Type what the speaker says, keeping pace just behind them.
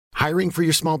Hiring for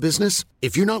your small business?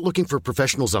 If you're not looking for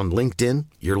professionals on LinkedIn,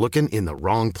 you're looking in the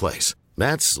wrong place.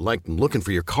 That's like looking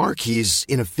for your car keys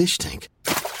in a fish tank.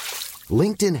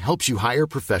 LinkedIn helps you hire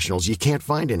professionals you can't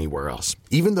find anywhere else,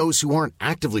 even those who aren't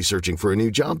actively searching for a new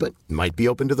job but might be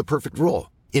open to the perfect role.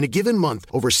 In a given month,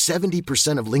 over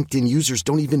 70% of LinkedIn users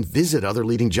don't even visit other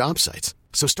leading job sites.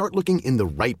 So start looking in the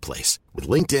right place. With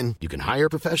LinkedIn, you can hire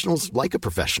professionals like a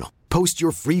professional. Post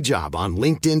your free job on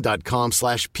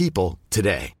linkedin.com/people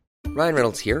today. Ryan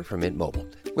Reynolds here from Mint Mobile.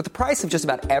 With the price of just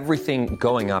about everything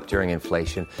going up during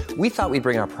inflation, we thought we'd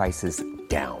bring our prices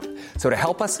down. So to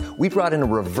help us, we brought in a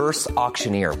reverse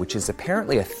auctioneer, which is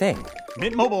apparently a thing.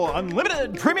 Mint Mobile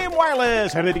Unlimited Premium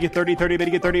Wireless. How to get 30, 30, bit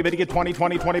to get 30, bit to get 20,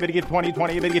 20, 20, bit to get 20,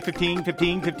 20, bit to get 15,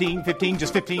 15, 15, 15,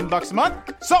 just $15 a month?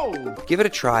 Sold! Give it a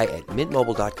try at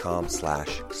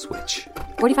mintmobile.com/switch.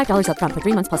 $45 up front for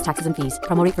 3 months plus taxes and fees.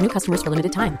 Promo rate for new customers for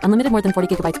limited time. Unlimited more than 40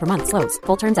 gigabytes per month. Slows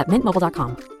full terms at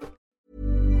mintmobile.com.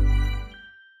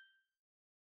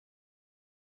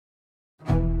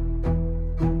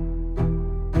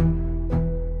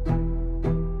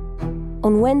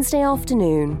 On Wednesday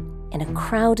afternoon, in a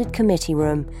crowded committee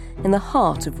room in the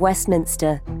heart of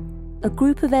Westminster, a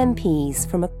group of MPs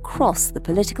from across the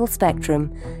political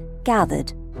spectrum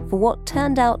gathered for what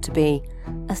turned out to be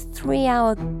a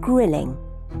 3-hour grilling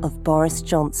of Boris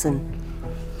Johnson.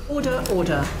 Order,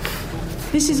 order.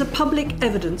 This is a public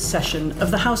evidence session of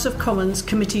the House of Commons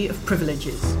Committee of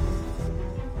Privileges.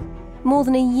 More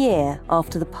than a year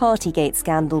after the Partygate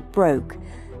scandal broke,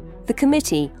 the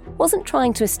committee wasn't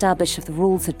trying to establish if the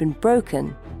rules had been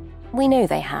broken. We know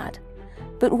they had.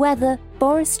 But whether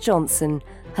Boris Johnson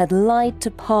had lied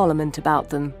to Parliament about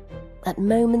them at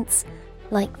moments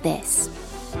like this.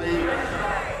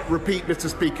 I repeat, Mr.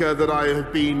 Speaker, that I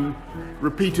have been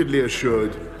repeatedly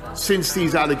assured since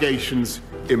these allegations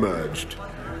emerged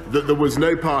that there was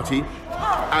no party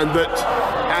and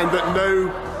that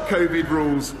no COVID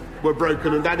rules were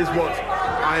broken, and that is what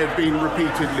I have been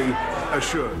repeatedly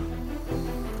assured.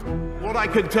 What I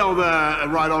can tell the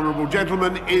right honourable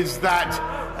gentleman is that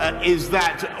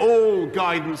all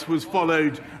guidance was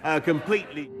followed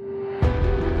completely.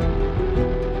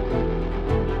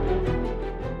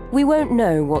 We won't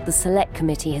know what the Select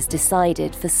Committee has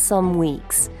decided for some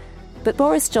weeks, but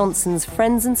Boris Johnson's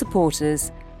friends and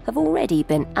supporters have already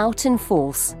been out in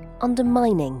force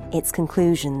undermining its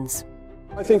conclusions.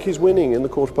 I think he's winning in the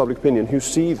court of public opinion who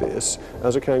see this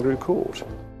as a kangaroo court.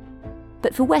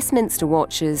 But for Westminster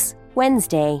watchers,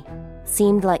 Wednesday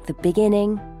seemed like the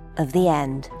beginning of the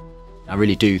end. I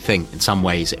really do think in some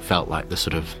ways it felt like the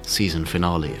sort of season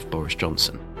finale of Boris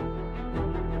Johnson.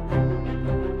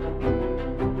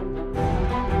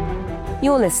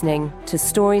 You're listening to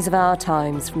Stories of Our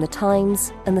Times from The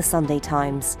Times and The Sunday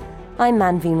Times. I'm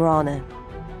Manveen Rana.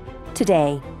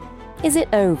 Today, is it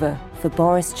over for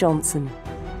Boris Johnson?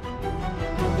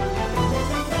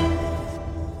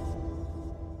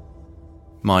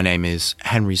 My name is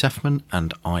Henry Zeffman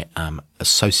and I am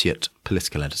Associate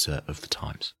Political Editor of The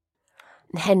Times.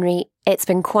 Henry, it's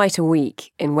been quite a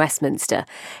week in Westminster.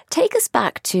 Take us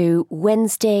back to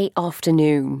Wednesday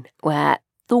afternoon, where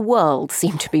the world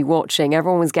seemed to be watching.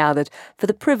 Everyone was gathered for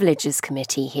the Privileges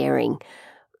Committee hearing,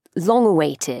 long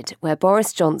awaited, where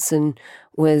Boris Johnson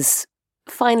was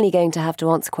finally going to have to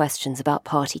answer questions about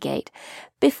Partygate.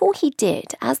 Before he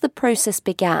did, as the process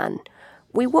began,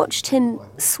 we watched him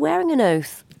swearing an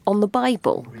oath on the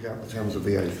Bible. Read out the terms of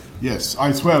the oath. Yes,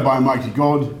 I swear by Almighty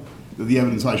God that the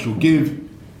evidence I shall give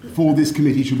for this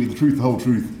committee shall be the truth, the whole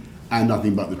truth, and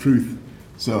nothing but the truth.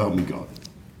 So help me God.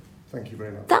 Thank you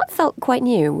very much. That felt quite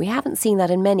new. We haven't seen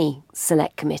that in many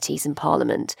select committees in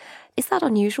Parliament. Is that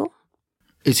unusual?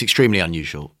 It's extremely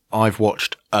unusual. I've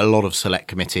watched a lot of select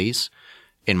committees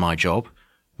in my job,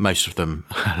 most of them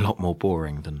a lot more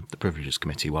boring than the Privileges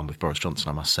Committee one with Boris Johnson,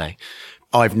 I must say.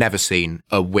 I've never seen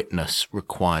a witness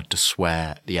required to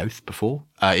swear the oath before.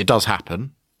 It does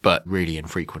happen, but really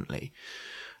infrequently.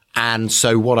 And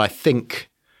so what I think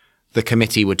the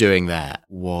committee were doing there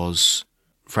was,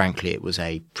 frankly, it was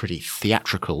a pretty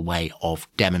theatrical way of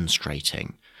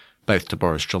demonstrating both to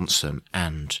Boris Johnson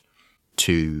and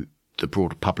to the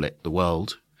broader public, the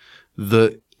world,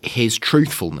 that his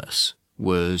truthfulness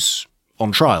was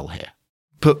on trial here,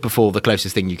 put before the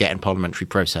closest thing you get in parliamentary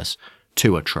process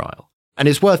to a trial. And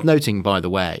it's worth noting, by the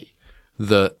way,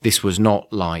 that this was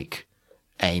not like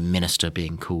a minister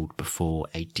being called before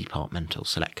a departmental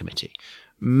select committee.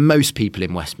 Most people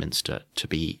in Westminster, to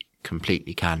be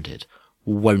completely candid,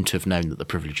 won't have known that the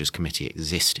Privileges Committee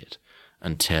existed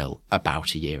until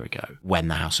about a year ago, when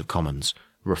the House of Commons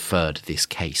referred this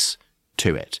case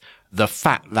to it. The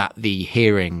fact that the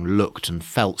hearing looked and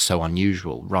felt so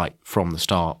unusual right from the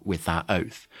start with that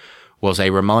oath was a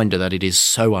reminder that it is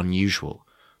so unusual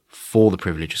for the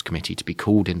Privileges Committee to be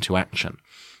called into action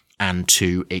and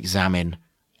to examine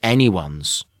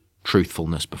anyone's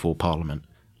truthfulness before Parliament,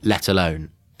 let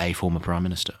alone a former Prime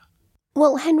Minister.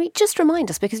 Well, Henry, just remind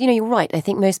us, because, you're right, I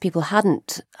think most people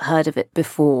hadn't heard of it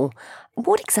before.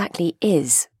 What exactly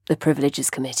is the Privileges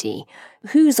Committee?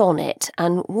 Who's on it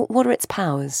and what are its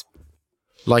powers?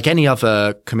 Like any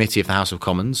other committee of the House of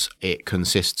Commons, it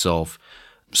consists of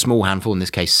a small handful, in this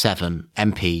case 7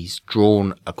 MPs,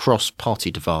 drawn across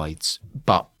party divides,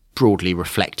 but broadly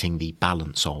reflecting the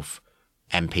balance of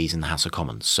MPs in the House of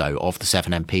Commons. So of the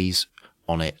 7 MPs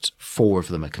on it, 4 of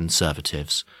them are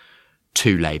Conservatives,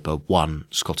 2 Labour, 1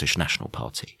 Scottish National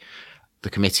Party. The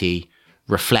committee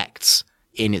reflects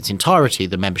in its entirety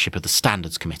the membership of the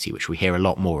Standards Committee, which we hear a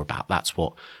lot more about. That's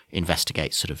what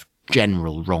investigates sort of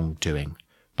general wrongdoing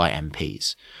by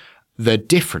MPs. The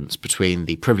difference between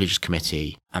the Privileges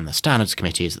Committee and the Standards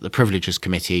Committee is that the Privileges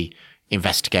Committee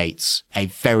investigates a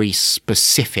very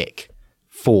specific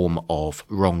form of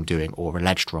wrongdoing or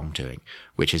alleged wrongdoing,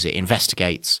 which is it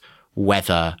investigates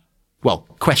whether,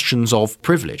 questions of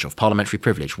privilege, of parliamentary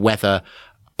privilege, whether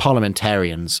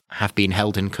parliamentarians have been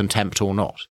held in contempt or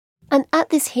not. And at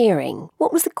this hearing,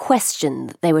 what was the question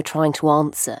that they were trying to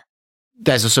answer?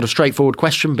 There's a sort of straightforward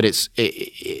question, but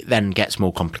it then gets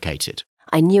more complicated.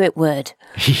 I knew it would.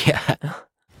 Yeah.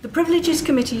 The Privileges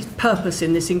Committee's purpose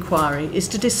in this inquiry is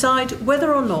to decide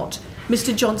whether or not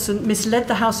Mr Johnson misled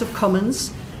the House of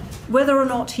Commons, whether or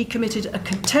not he committed a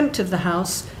contempt of the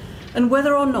House, and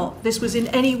whether or not this was in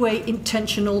any way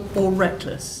intentional or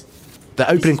reckless. The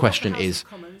opening question is,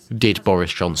 did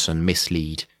Boris Johnson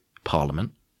mislead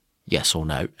Parliament? Yes or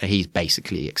no? He's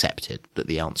basically accepted that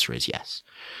the answer is yes.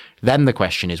 Then the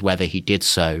question is whether he did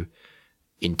so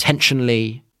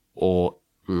intentionally or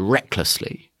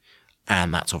recklessly.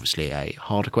 And that's obviously a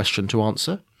harder question to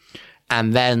answer.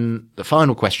 And then the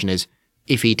final question is,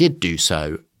 if he did do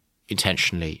so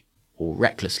intentionally or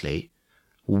recklessly,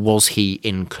 was he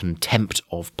in contempt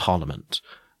of Parliament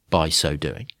by so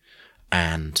doing?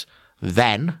 And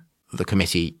then the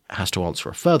committee has to answer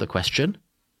a further question.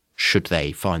 Should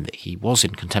they find that he was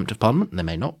in contempt of Parliament? They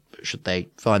may not, but should they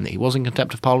find that he was in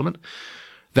contempt of Parliament?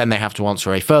 Then they have to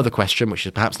answer a further question, which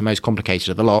is perhaps the most complicated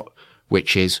of the lot,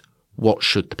 which is, what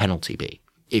should the penalty be,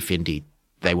 if indeed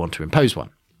they want to impose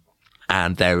one?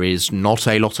 And there is not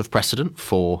a lot of precedent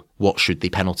for what should the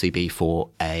penalty be for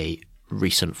a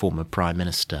recent former Prime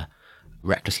Minister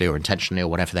recklessly or intentionally or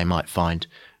whatever they might find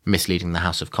misleading the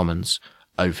House of Commons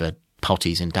over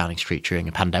parties in Downing Street during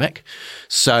a pandemic.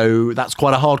 So that's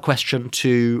quite a hard question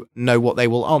to know what they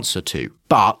will answer to.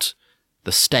 But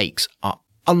the stakes are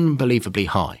unbelievably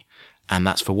high. And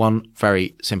that's for one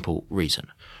very simple reason,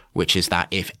 which is that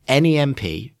if any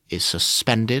MP is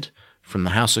suspended from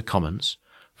the House of Commons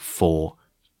for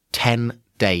 10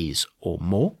 days or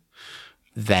more,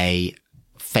 they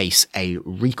face a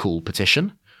recall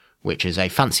petition, which is a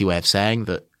fancy way of saying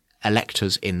that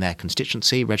electors in their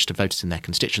constituency, registered voters in their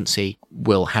constituency,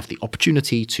 will have the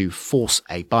opportunity to force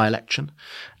a by-election.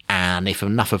 And if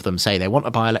enough of them say they want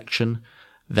a by-election,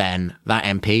 then that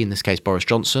MP, in this case Boris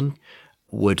Johnson,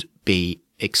 would be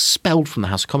expelled from the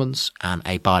House of Commons and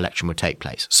a by-election would take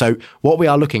place. So what we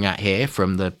are looking at here,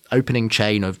 from the opening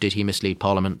chain of did he mislead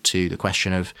Parliament to the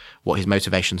question of what his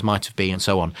motivations might have been and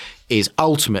so on, is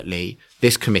ultimately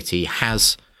this committee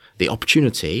has the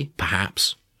opportunity,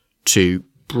 perhaps, to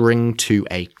bring to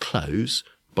a close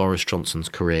Boris Johnson's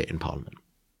career in Parliament.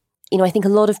 I think a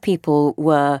lot of people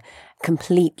were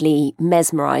completely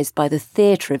mesmerised by the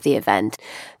theatre of the event.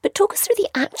 But talk us through the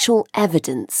actual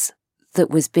evidence that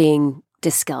was being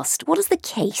discussed. What is the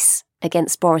case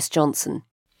against Boris Johnson?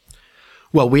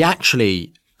 Well, we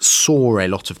actually saw a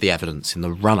lot of the evidence in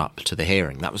the run-up to the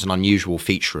hearing. That was an unusual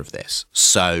feature of this.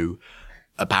 So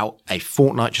about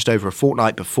just over a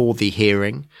fortnight before the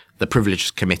hearing, the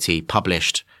Privileges Committee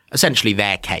published essentially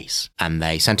their case, and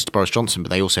they sent it to Boris Johnson, but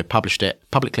they also published it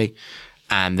publicly,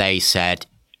 and they said,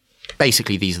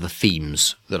 basically, these are the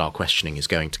themes that our questioning is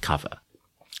going to cover.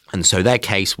 And so their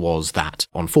case was that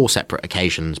on 4 separate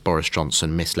occasions, Boris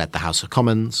Johnson misled the House of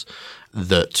Commons,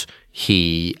 that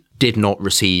he did not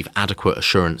receive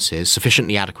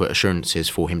sufficiently adequate assurances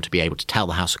for him to be able to tell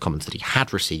the House of Commons that he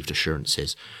had received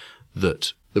assurances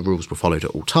that the rules were followed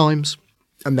at all times.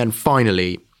 And then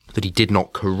finally, that he did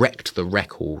not correct the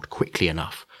record quickly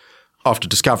enough after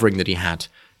discovering that he had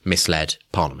misled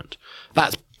Parliament.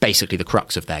 That's basically the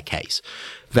crux of their case.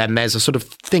 Then there's a sort of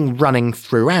thing running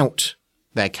throughout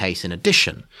their case in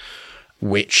addition,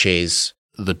 which is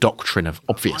the doctrine of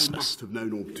obviousness. I must have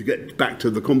known, or to get back to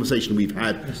the conversation we've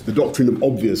had, the doctrine of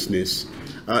obviousness.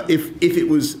 If it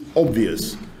was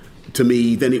obvious to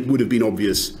me, then it would have been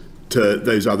obvious to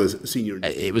those other senior...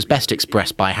 It was best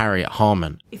expressed by Harriet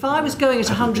Harman. If I was going at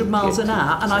 100 miles an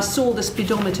hour and I saw the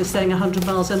speedometer saying 100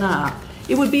 miles an hour,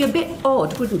 it would be a bit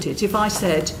odd, wouldn't it, if I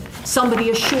said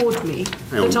somebody assured me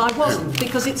that I wasn't,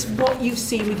 because it's what you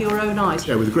see with your own eyes.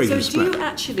 Yeah, with great so respect. do you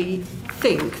actually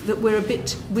think that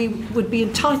we would be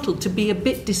entitled to be a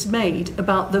bit dismayed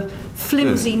about the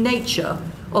flimsy nature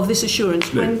of this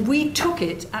assurance when we took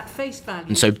it at face value?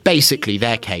 And so basically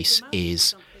their case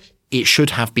is it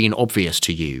should have been obvious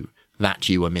to you that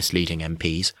you were misleading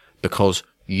MPs because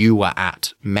you were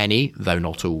at many, though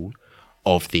not all,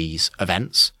 of these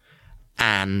events,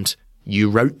 and you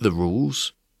wrote the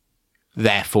rules.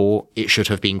 Therefore, it should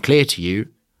have been clear to you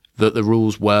that the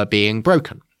rules were being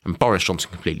broken. And Boris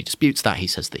Johnson completely disputes that. He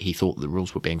says that he thought the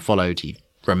rules were being followed. He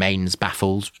remains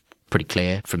baffled. Pretty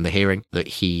clear from the hearing that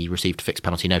he received a fixed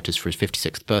penalty notice for his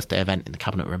 56th birthday event in the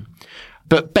Cabinet Room.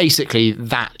 But basically,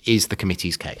 that is the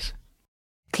committee's case.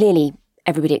 Clearly,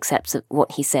 everybody accepts that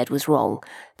what he said was wrong.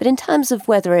 But in terms of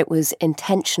whether it was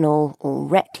intentional or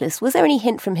reckless, was there any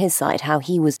hint from his side how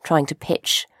he was trying to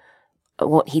pitch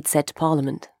what he'd said to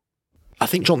Parliament? I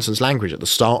think Johnson's language at the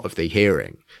start of the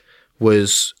hearing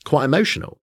was quite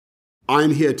emotional.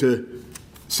 I'm here to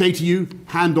say to you,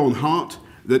 hand on heart,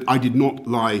 that I did not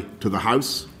lie to the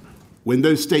House. When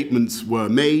those statements were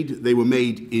made, they were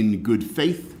made in good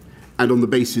faith and on the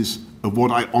basis of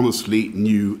what I honestly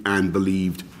knew and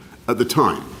believed at the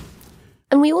time.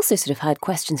 And we also sort of heard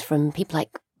questions from people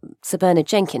like Sir Bernard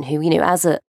Jenkin, who, as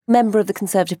a member of the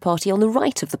Conservative Party on the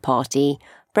right of the party,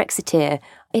 Brexiteer,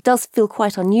 it does feel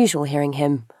quite unusual hearing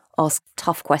him ask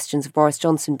tough questions of Boris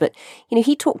Johnson. But,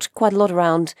 he talked quite a lot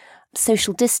around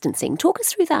social distancing. Talk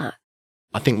us through that.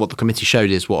 I think what the committee showed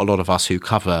is what a lot of us who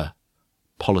cover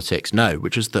politics know,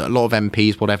 which is that a lot of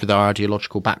MPs, whatever their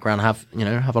ideological background, have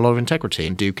a lot of integrity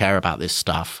and do care about this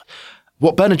stuff.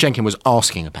 What Bernard Jenkin was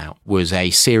asking about was a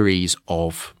series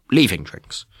of leaving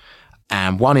drinks.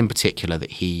 And one in particular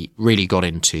that he really got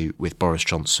into with Boris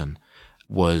Johnson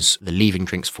was the leaving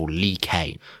drinks for Lee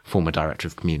Kane, former Director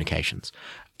of Communications,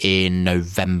 in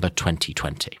November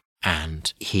 2020.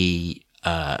 And he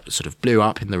sort of blew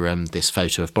up in the room this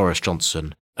photo of Boris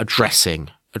Johnson addressing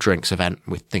a drinks event.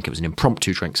 We think it was an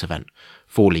impromptu drinks event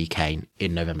for Lee Kane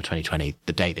in November 2020,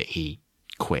 the day that he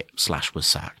quit/was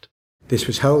sacked. This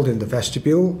was held in the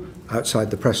vestibule outside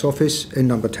the press office in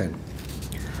number 10.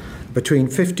 Between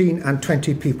 15 and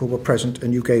 20 people were present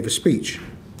and you gave a speech.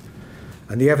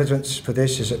 And the evidence for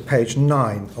this is at page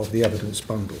 9 of the evidence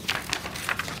bundle.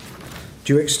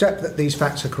 Do you accept that these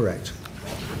facts are correct?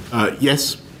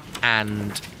 Yes.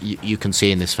 And you can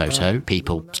see in this photo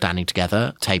people standing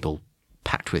together, table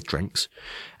packed with drinks.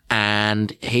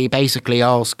 And he basically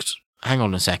asked, hang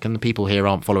on a second, the people here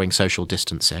aren't following social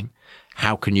distancing.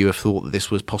 How can you have thought that this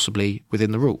was possibly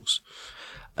within the rules?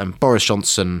 And Boris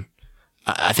Johnson,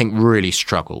 I think, really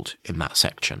struggled in that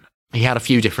section. He had a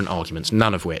few different arguments,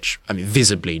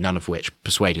 visibly none of which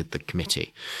persuaded the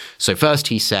committee. So first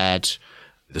he said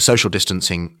the social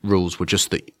distancing rules were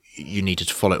just that you needed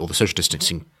to follow, or the social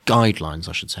distancing guidelines,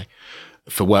 I should say,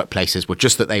 for workplaces were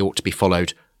just that they ought to be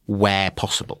followed where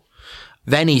possible.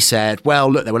 Then he said, well,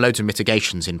 look, there were loads of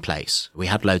mitigations in place. We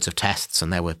had loads of tests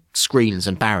and there were screens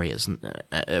and barriers. And,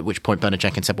 at which point Bernard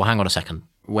Jenkins said, well, hang on a second,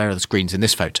 where are the screens in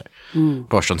this photo?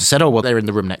 Boris Johnson said, oh, well, they're in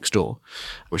the room next door,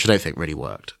 which I don't think really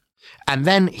worked. And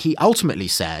then he ultimately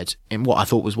said, in what I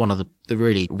thought was one of the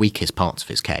really weakest parts of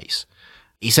his case,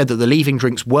 he said that the leaving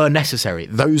drinks were necessary.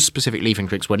 Those specific leaving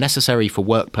drinks were necessary for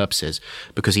work purposes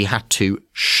because he had to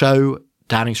show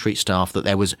Downing Street staff that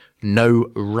there was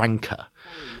no rancour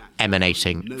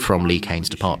emanating from Lee Kane's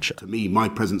departure. To me, my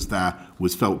presence there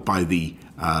was felt by the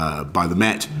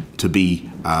Met to be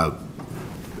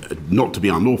not to be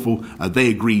unlawful.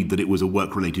 They agreed that it was a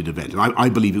work-related event, and I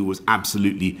believe it was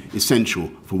absolutely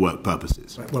essential for work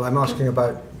purposes. Well, I'm asking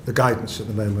about the guidance at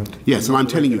the moment. Yes, and I'm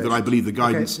telling you that I believe the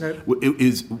guidance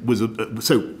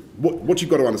so what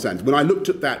you've got to understand, when I looked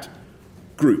at that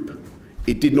group,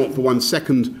 it did not for 1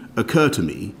 second occur to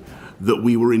me that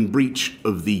we were in breach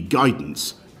of the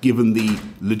guidance given the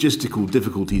logistical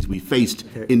difficulties we faced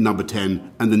in number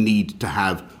 10 and the need to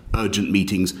have urgent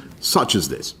meetings such as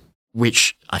this.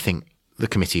 Which I think the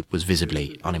committee was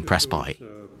visibly unimpressed by.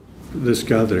 This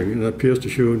gathering appears to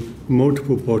show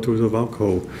multiple bottles of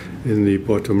alcohol in the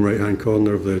bottom right-hand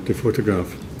corner of the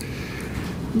photograph.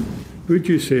 Would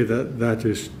you say that that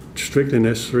is strictly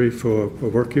necessary for a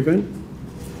work event?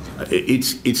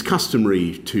 It's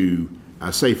customary to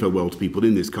say farewell to people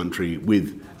in this country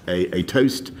with a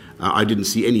toast. I didn't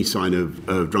see any sign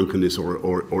of drunkenness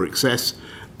or excess,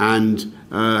 and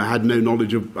had no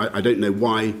knowledge of. I don't know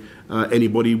why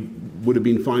anybody would have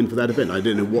been fined for that event. I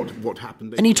don't know what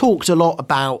happened. And he talked a lot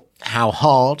about how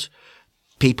hard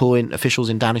officials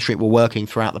in Downing Street were working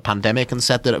throughout the pandemic, and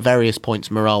said that at various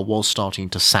points morale was starting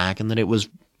to sag, and that it was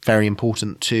very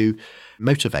important to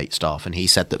motivate staff. And he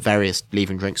said that various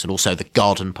leaving drinks and also the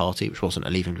garden party, which wasn't a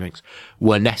leaving drinks,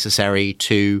 were necessary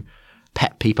to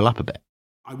pep people up a bit.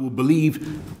 I will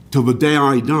believe till the day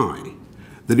I die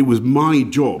that it was my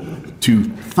job to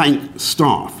thank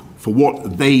staff for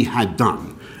what they had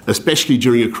done, especially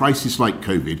during a crisis like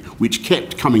COVID, which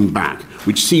kept coming back,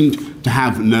 which seemed to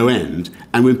have no end,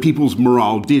 and when people's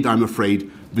morale did, I'm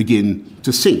afraid, begin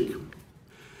to sink.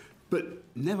 But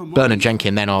never mind. Bernard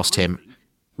Jenkin then asked him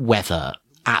whether,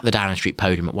 at the Downing Street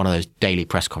podium at one of those daily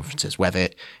press conferences, whether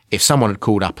if someone had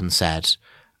called up and said,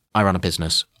 I run a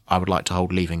business, I would like to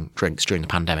hold leaving drinks during the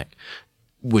pandemic,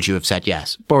 would you have said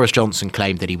yes? Boris Johnson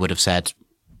claimed that he would have said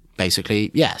basically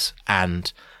yes.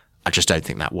 And I just don't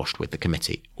think that washed with the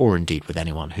committee, or indeed with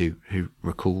anyone who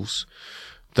recalls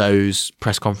those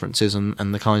press conferences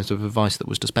and the kinds of advice that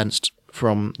was dispensed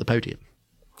from the podium.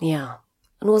 Yeah.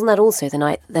 And wasn't that also the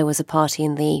night there was a party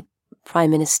in the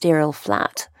prime ministerial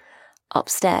flat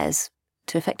upstairs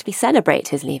to effectively celebrate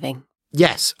his leaving?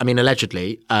 Yes. I mean,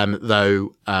 allegedly,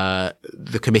 though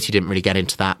the committee didn't really get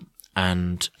into that.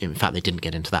 And in fact, they didn't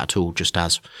get into that at all, just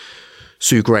as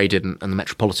Sue Gray didn't and the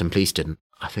Metropolitan Police didn't.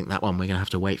 I think that one we're going to have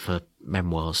to wait for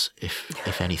memoirs,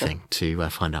 if anything, to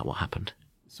find out what happened.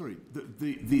 Sorry,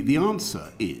 the answer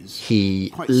is...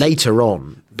 He later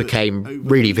on became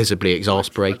really visibly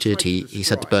exasperated. He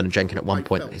said to Bernard Jenkin at one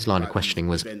point that his line of questioning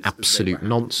was absolute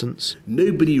nonsense.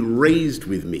 Nobody raised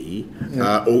with me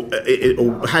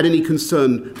or had any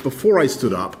concern before I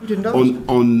stood up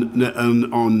on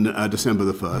December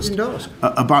the 1st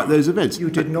about those events. You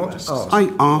did not ask. I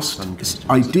asked.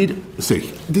 I did say,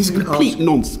 this is complete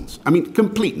nonsense. I mean,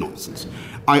 complete nonsense.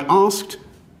 I asked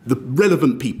the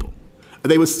relevant people.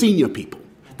 They were senior people.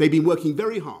 They'd been working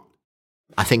very hard.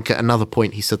 I think at another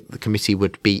point he said that the committee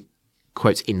would be,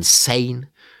 quotes, insane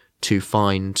to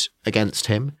find against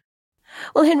him.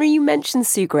 Well, Henry, you mentioned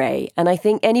Sue Gray, and I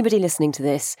think anybody listening to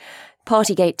this,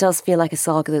 Partygate does feel like a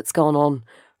saga that's gone on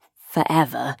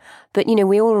forever. But, you know,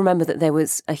 we all remember that there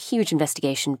was a huge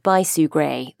investigation by Sue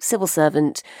Gray, civil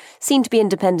servant, seemed to be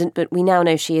independent, but we now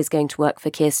know she is going to work for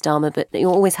Keir Starmer, but you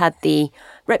always had the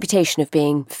reputation of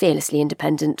being fearlessly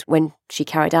independent when she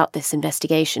carried out this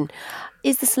investigation.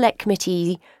 Is the Select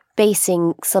Committee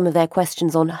basing some of their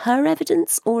questions on her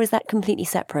evidence, or is that completely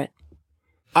separate?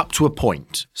 Up to a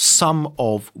point, some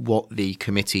of what the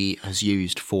committee has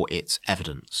used for its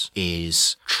evidence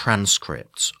is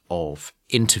transcripts of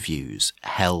interviews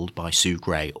held by Sue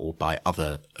Gray or by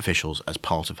other officials as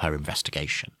part of her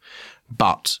investigation.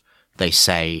 But they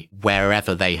say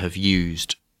wherever they have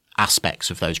used aspects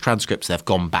of those transcripts, they've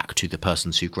gone back to the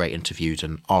person Sue Gray interviewed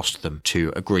and asked them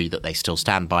to agree that they still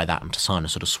stand by that and to sign a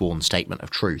sort of sworn statement of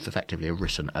truth, effectively a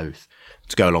written oath,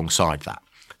 to go alongside that.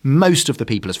 Most of the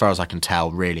people, as far as I can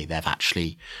tell, really, they've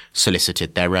actually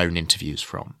solicited their own interviews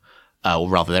from, or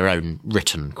rather their own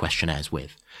written questionnaires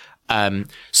with.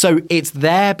 So it's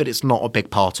there, but it's not a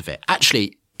big part of it.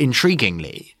 Actually,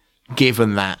 intriguingly,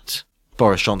 given that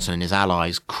Boris Johnson and his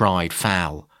allies cried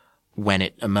foul when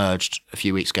it emerged a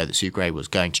few weeks ago that Sue Gray was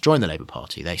going to join the Labour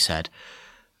Party, they said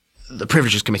the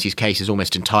Privileges Committee's case is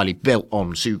almost entirely built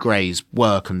on Sue Gray's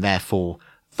work, and therefore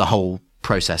the whole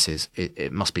process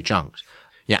it must be junked.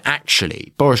 Yeah,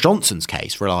 actually, Boris Johnson's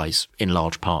case relies in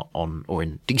large part on, or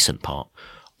in decent part,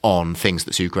 on things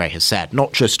that Sue Gray has said,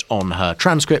 not just on her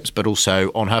transcripts, but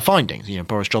also on her findings. You know,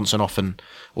 Boris Johnson often,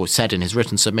 or said in his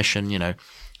written submission, you know,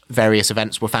 various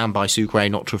events were found by Sue Gray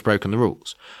not to have broken the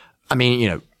rules. I mean, you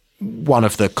know, one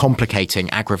of the complicating,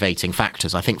 aggravating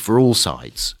factors, I think, for all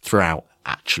sides throughout,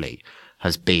 actually,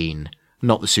 has been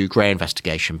not the Sue Gray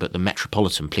investigation, but the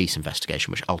Metropolitan Police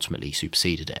investigation, which ultimately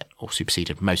superseded it, or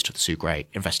superseded most of the Sue Gray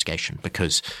investigation,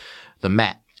 because the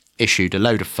Met issued a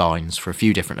load of fines for a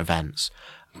few different events,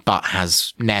 but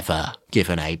has never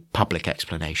given a public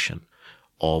explanation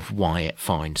of why it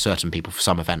fined certain people for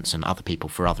some events and other people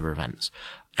for other events.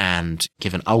 And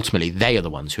given ultimately they are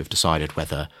the ones who have decided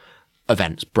whether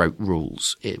events broke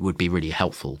rules, it would be really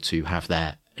helpful to have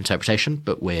their interpretation,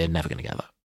 but we're never going to get that.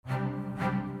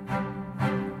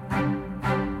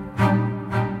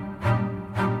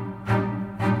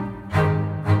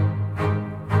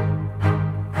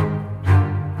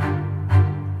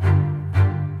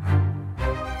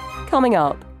 Coming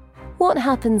up, what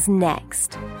happens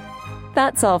next?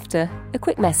 That's after a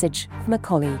quick message from a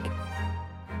colleague.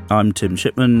 I'm Tim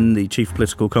Shipman, the chief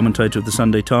political commentator of the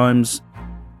Sunday Times.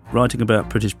 Writing about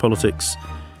British politics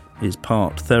is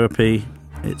part therapy,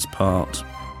 it's part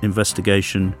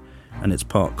investigation, and it's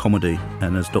part comedy.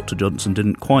 And as Dr. Johnson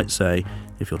didn't quite say,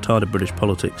 if you're tired of British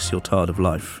politics, you're tired of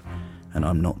life. And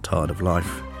I'm not tired of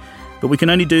life. But we can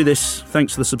only do this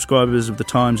thanks to the subscribers of The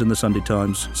Times and The Sunday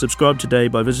Times. Subscribe today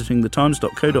by visiting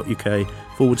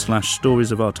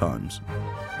thetimes.co.uk/stories of our times.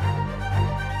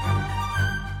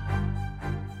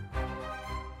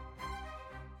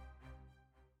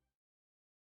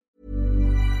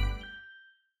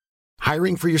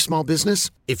 Hiring for your small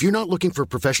business? If you're not looking for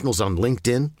professionals on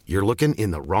LinkedIn, you're looking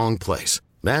in the wrong place.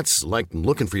 That's like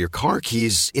looking for your car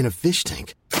keys in a fish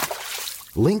tank.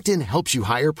 LinkedIn helps you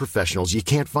hire professionals you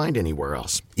can't find anywhere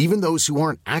else, even those who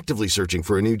aren't actively searching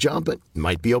for a new job but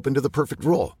might be open to the perfect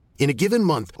role. In a given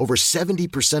month, over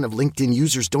 70% of LinkedIn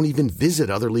users don't even visit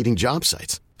other leading job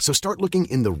sites. So start looking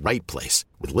in the right place.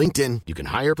 With LinkedIn, you can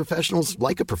hire professionals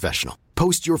like a professional.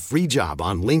 Post your free job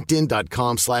on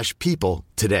linkedin.com/people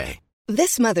today.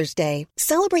 This Mother's Day,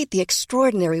 celebrate the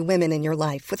extraordinary women in your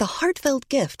life with a heartfelt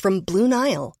gift from Blue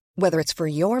Nile. Whether it's for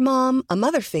your mom, a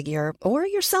mother figure, or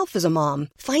yourself as a mom,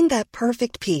 find that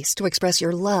perfect piece to express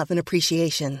your love and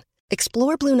appreciation.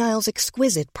 Explore Blue Nile's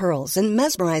exquisite pearls and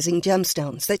mesmerizing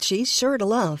gemstones that she's sure to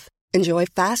love. Enjoy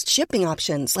fast shipping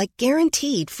options like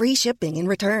guaranteed free shipping and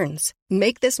returns.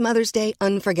 Make this Mother's Day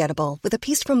unforgettable with a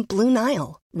piece from Blue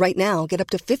Nile. Right now, get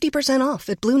up to 50% off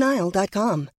at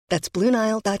BlueNile.com. That's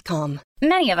BlueNile.com.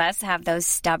 Many of us have those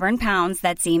stubborn pounds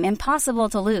that seem impossible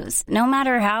to lose, no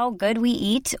matter how good we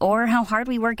eat or how hard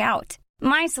we work out.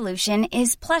 My solution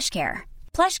is PlushCare.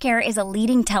 PlushCare is a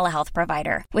leading telehealth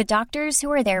provider with doctors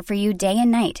who are there for you day and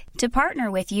night to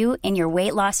partner with you in your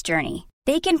weight loss journey.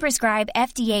 They can prescribe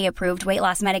FDA-approved weight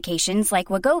loss medications like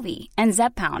Wegovy and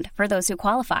Zepbound for those who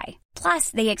qualify. Plus,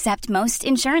 they accept most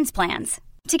insurance plans.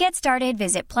 To get started,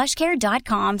 visit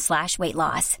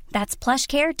plushcare.com/weightloss. That's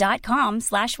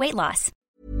plushcare.com/weightloss.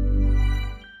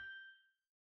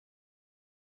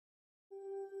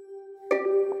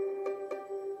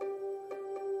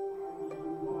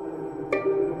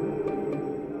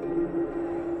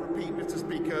 Repeat, Mr.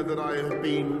 Speaker, that I have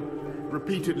been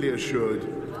repeatedly assured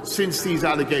since these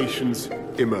allegations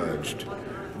emerged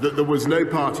that there was no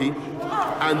party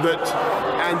and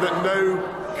that no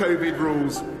COVID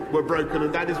rules were broken,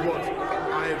 and that is what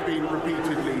I have been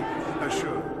repeatedly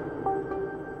assured.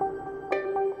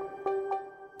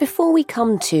 Before we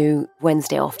come to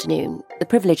Wednesday afternoon, the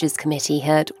Privileges Committee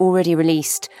had already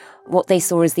released what they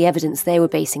saw as the evidence they were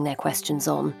basing their questions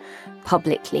on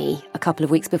publicly a couple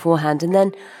of weeks beforehand. And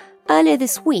then earlier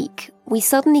this week, we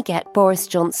suddenly get Boris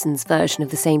Johnson's version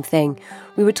of the same thing.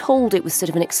 We were told it was sort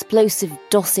of an explosive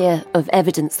dossier of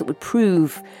evidence that would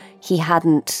prove he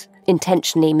hadn't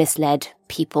intentionally misled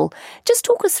people. Just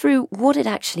talk us through what it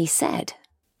actually said.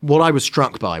 What I was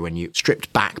struck by when you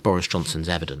stripped back Boris Johnson's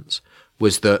evidence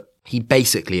was that he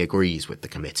basically agrees with the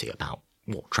committee about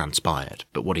what transpired,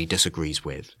 but what he disagrees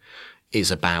with is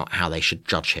about how they should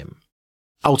judge him.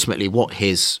 Ultimately, what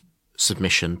his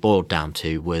submission boiled down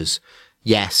to was,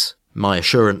 yes, my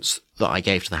assurance that I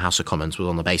gave to the House of Commons was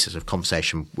on the basis of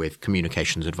conversation with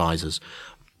communications advisors,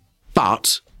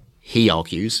 but he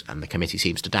argues, and the committee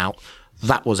seems to doubt,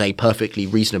 that was a perfectly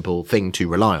reasonable thing to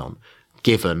rely on,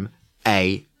 given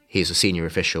A, he is a senior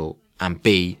official, and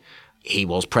B, he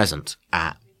was present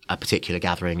at a particular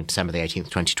gathering on December the 18th,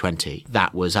 2020.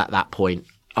 That was at that point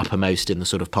uppermost in the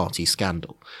sort of party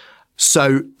scandal.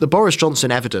 So the Boris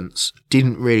Johnson evidence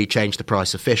didn't really change the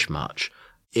price of fish much.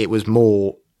 It was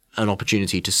more an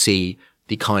opportunity to see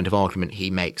the kind of argument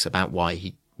he makes about why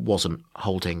he wasn't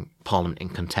holding Parliament in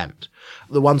contempt.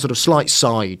 The one sort of slight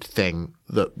side thing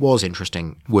that was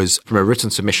interesting was from a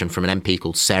written submission from an MP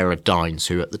called Sarah Dines,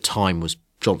 who at the time was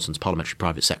Johnson's parliamentary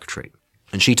private secretary.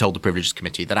 And she told the Privileges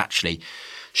Committee that actually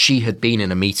she had been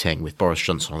in a meeting with Boris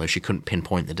Johnson, although she couldn't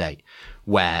pinpoint the date,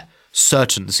 where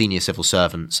certain senior civil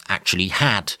servants actually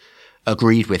had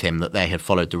agreed with him that they had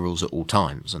followed the rules at all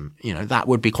times. And, you know, that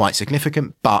would be quite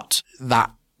significant, but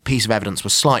that piece of evidence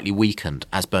was slightly weakened,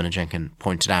 as Bernard Jenkins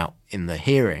pointed out in the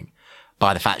hearing,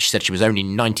 by the fact she said she was only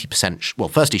 90% well,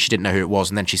 firstly, she didn't know who it was,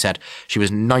 and then she said she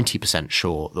was 90%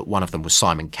 sure that one of them was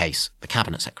Simon Case, the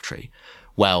Cabinet Secretary.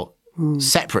 Well,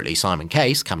 separately, Simon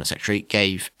Case, Cabinet Secretary,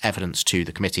 gave evidence to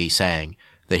the committee saying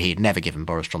that he had never given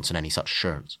Boris Johnson any such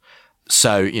assurance.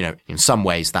 So, you know, in some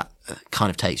ways that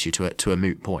kind of takes you to a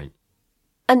moot point.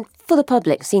 And for the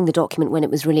public, seeing the document when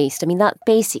it was released, I mean, that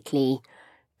basically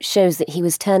shows that he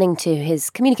was turning to his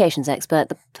communications expert,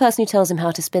 the person who tells him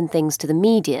how to spin things, to the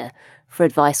media for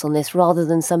advice on this, rather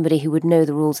than somebody who would know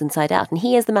the rules inside out. And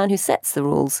he is the man who sets the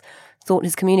rules. thought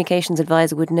his communications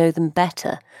advisor would know them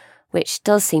better, which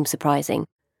does seem surprising.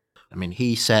 I mean,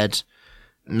 he said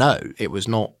no, it was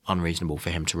not unreasonable for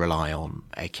him to rely on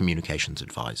a communications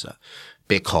advisor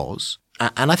because,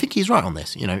 and I think he's right on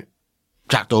this,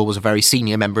 Jack Doyle was a very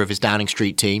senior member of his Downing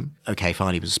Street team. Okay,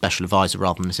 fine, he was a special advisor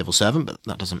rather than a civil servant, but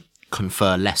that doesn't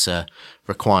confer lesser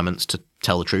requirements to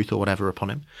tell the truth or whatever upon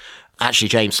him. Actually,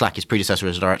 James Slack, his predecessor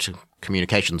as Director of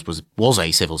Communications, was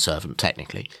a civil servant,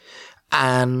 technically.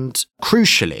 And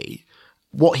crucially,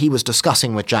 what he was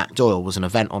discussing with Jack Doyle was an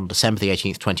event on December the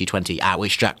 18th, 2020, at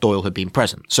which Jack Doyle had been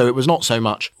present. So it was not so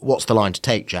much, what's the line to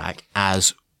take, Jack,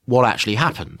 as what actually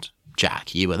happened,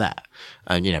 Jack, you were there.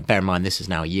 And, bear in mind, this is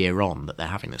now a year on that they're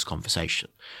having this conversation.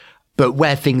 But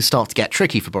where things start to get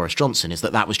tricky for Boris Johnson is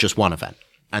that was just one event.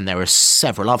 And there are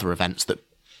several other events that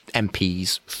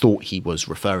MPs thought he was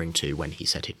referring to when he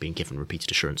said he'd been given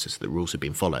repeated assurances that the rules had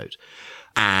been followed.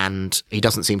 And he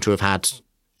doesn't seem to have had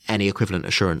any equivalent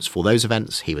assurance for those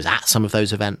events. He was at some of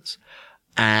those events.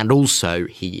 And also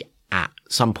he, at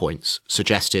some points,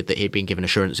 suggested that he'd been given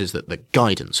assurances that the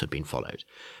guidance had been followed.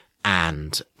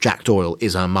 And Jack Doyle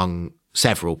is among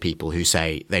several people who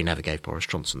say they never gave Boris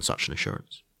Johnson such an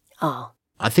assurance. Oh.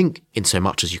 I think in so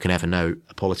much as you can ever know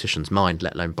a politician's mind,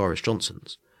 let alone Boris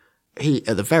Johnson's, he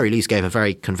at the very least gave a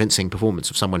very convincing performance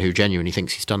of someone who genuinely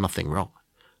thinks he's done nothing wrong.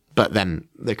 But then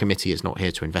the committee is not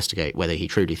here to investigate whether he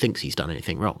truly thinks he's done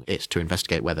anything wrong. It's to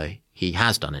investigate whether he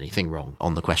has done anything wrong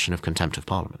on the question of contempt of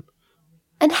Parliament.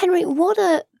 And Henry, what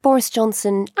are Boris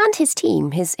Johnson and his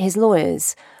team, his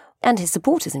lawyers, and his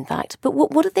supporters, in fact, but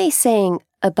what are they saying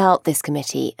about this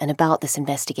committee and about this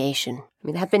investigation? I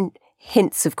mean, there have been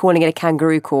hints of calling it a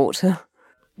kangaroo court.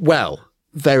 Well,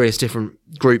 various different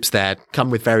groups there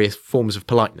come with various forms of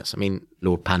politeness. I mean,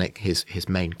 Lord Panic, his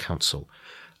main counsel,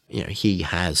 he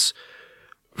has,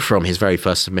 from his very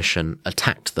first submission,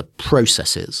 attacked the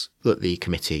processes that the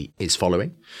committee is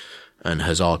following and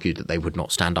has argued that they would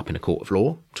not stand up in a court of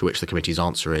law, to which the committee's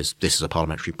answer is, this is a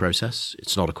parliamentary process,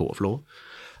 it's not a court of law.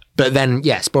 But then,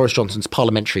 yes, Boris Johnson's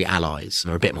parliamentary allies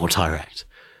are a bit more direct.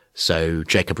 So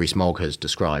Jacob Rees-Mogg has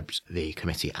described the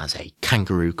committee as a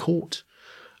kangaroo court.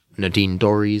 Nadine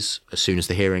Dorries, as soon as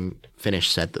the hearing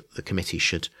finished, said that the committee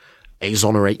should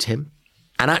exonerate him.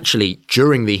 And actually,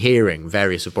 during the hearing,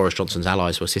 various of Boris Johnson's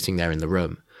allies were sitting there in the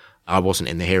room. I wasn't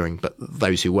in the hearing, but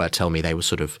those who were tell me they were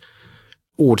sort of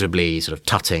audibly sort of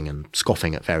tutting and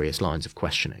scoffing at various lines of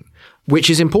questioning, which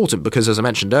is important because, as I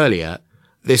mentioned earlier,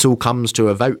 this all comes to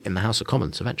a vote in the House of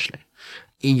Commons eventually.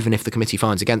 Even if the committee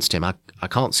finds against him, I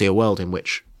can't see a world in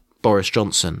which Boris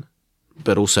Johnson,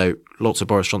 but also lots of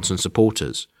Boris Johnson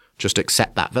supporters, just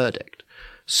accept that verdict.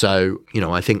 So,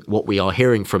 I think what we are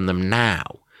hearing from them now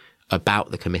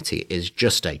about the committee is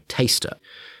just a taster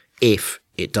if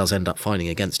it does end up finding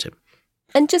against him.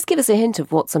 And just give us a hint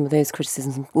of what some of those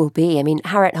criticisms will be. I mean,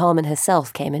 Harriet Harman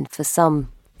herself came in for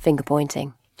some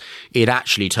finger-pointing. It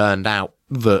actually turned out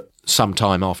that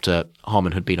sometime after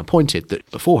Harman had been appointed, that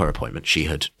before her appointment, she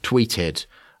had tweeted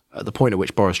at the point at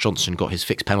which Boris Johnson got his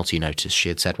fixed penalty notice, she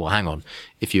had said, well, hang on,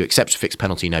 if you accept a fixed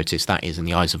penalty notice, that is in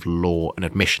the eyes of law an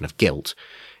admission of guilt.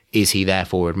 Is he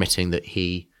therefore admitting that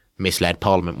he misled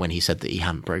Parliament when he said that he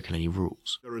hadn't broken any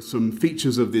rules? There are some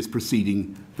features of this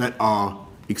proceeding that are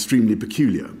extremely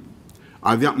peculiar.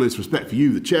 I have the utmost respect for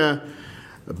you, the Chair,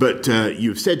 but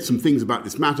you've said some things about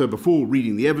this matter before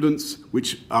reading the evidence,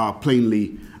 which are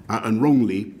plainly and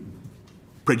wrongly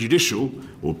prejudicial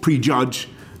or prejudge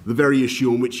the very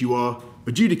issue on which you are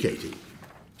adjudicating.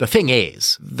 The thing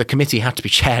is, the committee had to be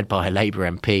chaired by a Labour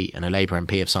MP and a Labour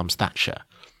MP of some stature.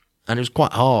 And it was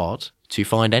quite hard to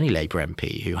find any Labour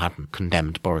MP who hadn't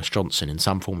condemned Boris Johnson in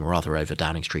some form or other over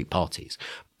Downing Street parties.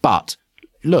 But,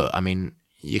 look, I mean,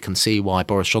 you can see why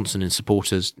Boris Johnson and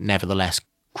supporters nevertheless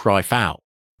cry foul.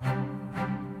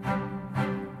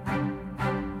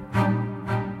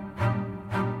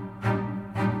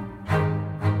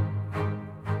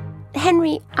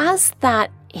 Henry, as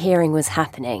that hearing was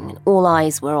happening, all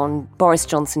eyes were on Boris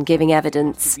Johnson giving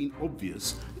evidence. It's been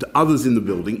obvious to others in the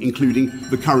building, including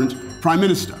the current Prime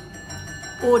Minister.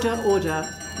 Order, order.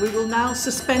 We will now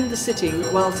suspend the sitting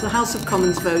whilst the House of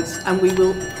Commons votes, and we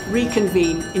will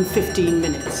reconvene in 15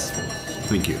 minutes.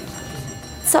 Thank you.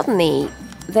 Suddenly,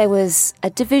 there was a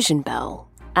division bell,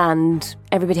 and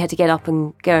everybody had to get up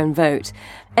and go and vote.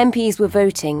 MPs were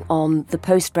voting on the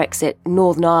post-Brexit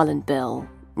Northern Ireland bill,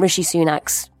 Rishi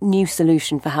Sunak's new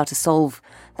solution for how to solve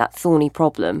that thorny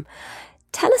problem.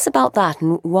 Tell us about that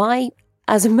and why,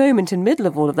 as a moment in the middle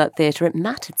of all of that theatre, it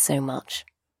mattered so much.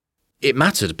 It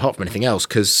mattered, apart from anything else,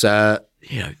 because, the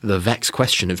vexed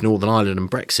question of Northern Ireland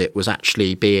and Brexit was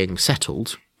actually being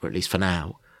settled, or at least for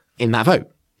now, in that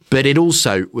vote. But it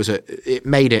also it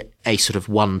made it a sort of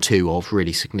 1-2 of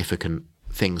really significant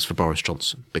things for Boris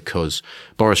Johnson, because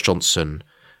Boris Johnson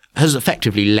has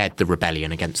effectively led the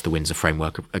rebellion against the Windsor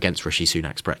framework, against Rishi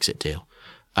Sunak's Brexit deal.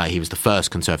 He was the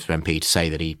first Conservative MP to say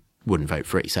that he wouldn't vote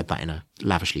for it. He said that in a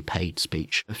lavishly paid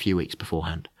speech a few weeks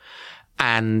beforehand.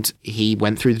 And he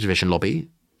went through the division lobby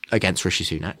against Rishi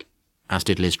Sunak, as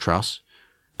did Liz Truss,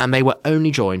 and they were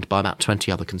only joined by about 20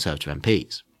 other Conservative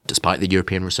MPs, despite the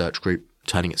European Research Group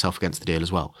turning itself against the deal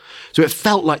as well. So it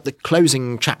felt like the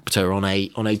closing chapter on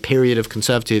a period of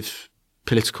Conservative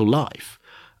political life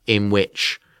in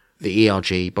which the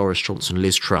ERG, Boris Johnson,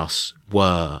 Liz Truss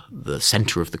were the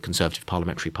centre of the Conservative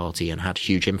Parliamentary Party and had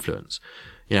huge influence.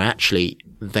 Actually,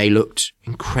 they looked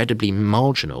incredibly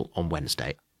marginal on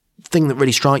Wednesday. The thing that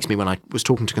really strikes me when I was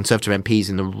talking to Conservative MPs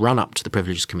in the run-up to the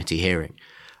Privileges Committee hearing,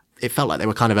 it felt like they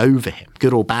were kind of over him,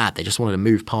 good or bad. They just wanted to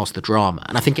move past the drama.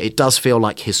 And I think it does feel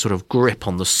like his sort of grip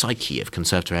on the psyche of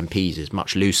Conservative MPs is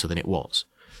much looser than it was.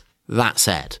 That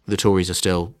said, the Tories are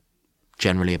still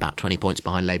generally about 20 points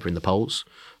behind Labour in the polls.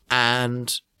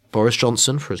 And Boris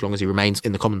Johnson, for as long as he remains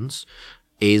in the Commons,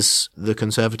 is the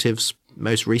Conservatives'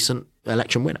 most recent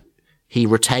election winner. He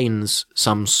retains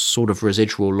some sort of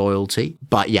residual loyalty,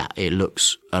 but yeah, it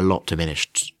looks a lot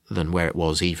diminished than where it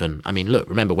was even. I mean, look,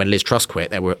 remember when Liz Truss quit,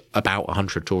 there were about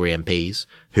 100 Tory MPs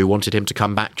who wanted him to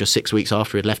come back just 6 weeks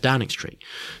after he'd left Downing Street.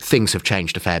 Things have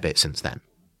changed a fair bit since then.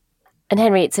 And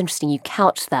Henry, it's interesting you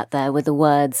couched that there with the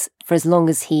words, for as long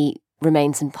as he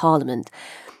remains in Parliament.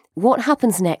 What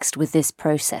happens next with this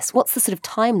process? What's the sort of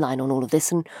timeline on all of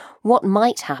this, and what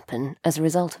might happen as a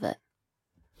result of it?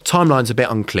 Timeline's a bit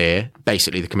unclear.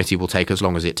 Basically, the committee will take as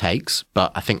long as it takes,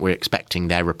 but I think we're expecting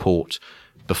their report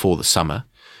before the summer.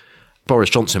 Boris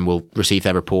Johnson will receive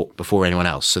their report before anyone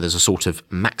else. So there's a sort of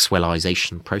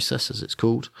Maxwellisation process, as it's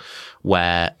called,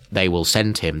 where they will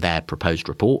send him their proposed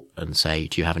report and say,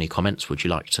 do you have any comments? Would you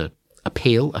like to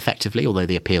appeal effectively, although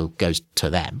the appeal goes to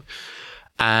them?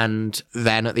 And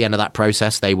then at the end of that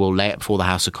process, they will lay it before the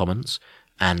House of Commons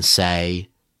and say,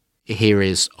 here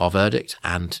is our verdict,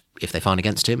 and if they find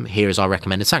against him, here is our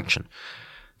recommended sanction.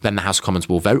 Then the House of Commons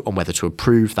will vote on whether to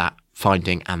approve that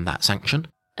finding and that sanction.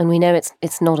 And we know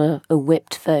it's not a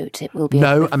whipped vote. It will be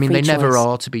No, I mean, they choice. never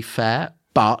are, to be fair,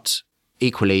 but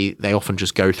equally, they often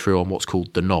just go through on what's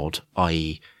called the nod,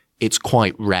 i.e. it's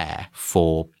quite rare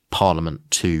for Parliament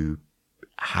to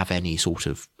have any sort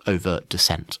of overt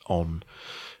dissent on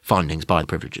findings by the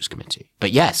Privileges Committee.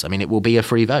 But yes, I mean, it will be a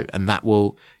free vote, and that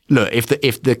will... Look, if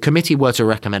the committee were to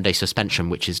recommend a suspension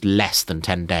which is less than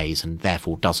 10 days and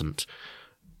therefore doesn't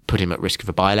put him at risk of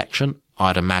a by-election,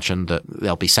 I'd imagine that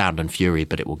there'll be sound and fury,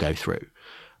 but it will go through.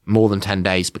 More than 10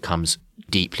 days becomes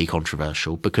deeply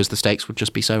controversial because the stakes would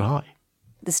just be so high.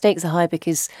 The stakes are high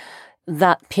because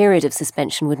that period of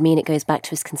suspension would mean it goes back to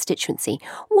his constituency.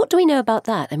 What do we know about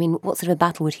that? I mean, what sort of a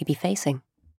battle would he be facing?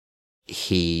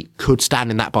 He could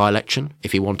stand in that by-election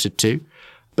if he wanted to,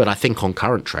 but I think on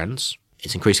current trends,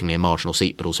 it's increasingly a marginal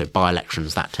seat, but also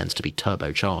by-elections, that tends to be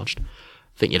turbocharged.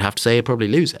 I think you'd have to say he'd probably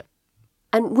lose it.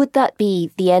 And would that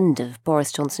be the end of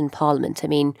Boris Johnson in Parliament? I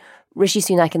mean, Rishi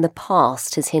Sunak in the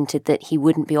past has hinted that he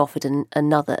wouldn't be offered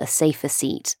a safer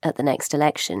seat at the next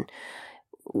election.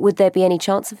 Would there be any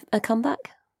chance of a comeback?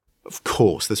 Of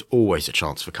course, there's always a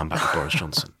chance of a comeback with Boris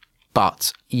Johnson.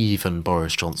 But even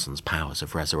Boris Johnson's powers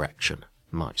of resurrection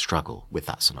might struggle with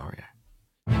that scenario.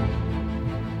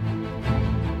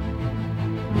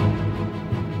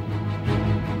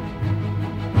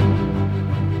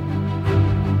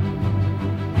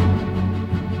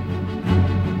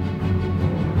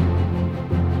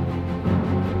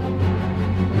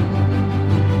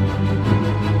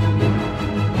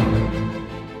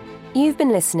 You've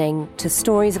been listening to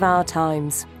Stories of Our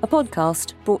Times, a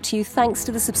podcast brought to you thanks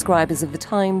to the subscribers of The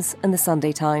Times and The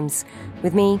Sunday Times,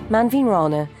 with me, Manveen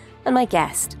Rana, and my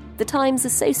guest, The Times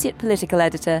Associate Political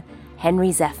Editor, Henry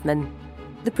Zeffman.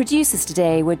 The producers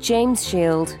today were James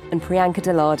Shield and Priyanka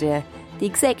Deladia. The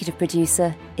executive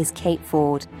producer is Kate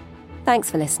Ford.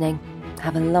 Thanks for listening.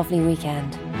 Have a lovely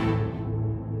weekend.